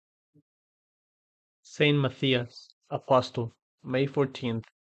Saint Matthias, Apostle, May 14th.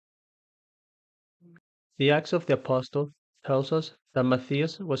 The Acts of the Apostle tells us that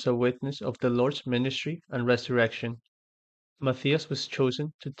Matthias was a witness of the Lord's ministry and resurrection. Matthias was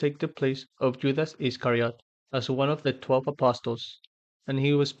chosen to take the place of Judas Iscariot as one of the 12 apostles, and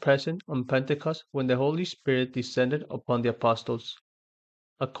he was present on Pentecost when the Holy Spirit descended upon the apostles.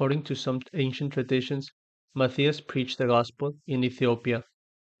 According to some ancient traditions, Matthias preached the gospel in Ethiopia.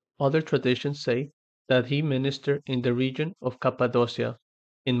 Other traditions say that he ministered in the region of Cappadocia,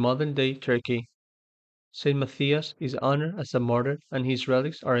 in modern-day Turkey. Saint Matthias is honored as a martyr and his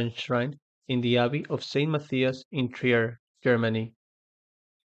relics are enshrined in the Abbey of Saint Matthias in Trier, Germany.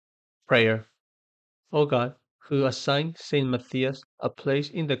 Prayer. O God, who assigned Saint Matthias a place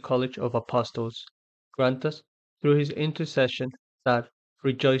in the College of Apostles, grant us, through his intercession, that,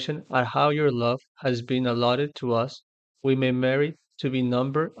 rejoicing at how your love has been allotted to us, we may merit to be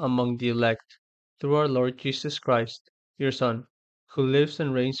numbered among the elect, through our Lord Jesus Christ, your Son, who lives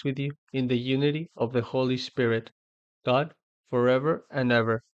and reigns with you in the unity of the Holy Spirit, God, forever and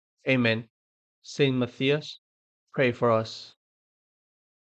ever. Amen. Saint Matthias, pray for us.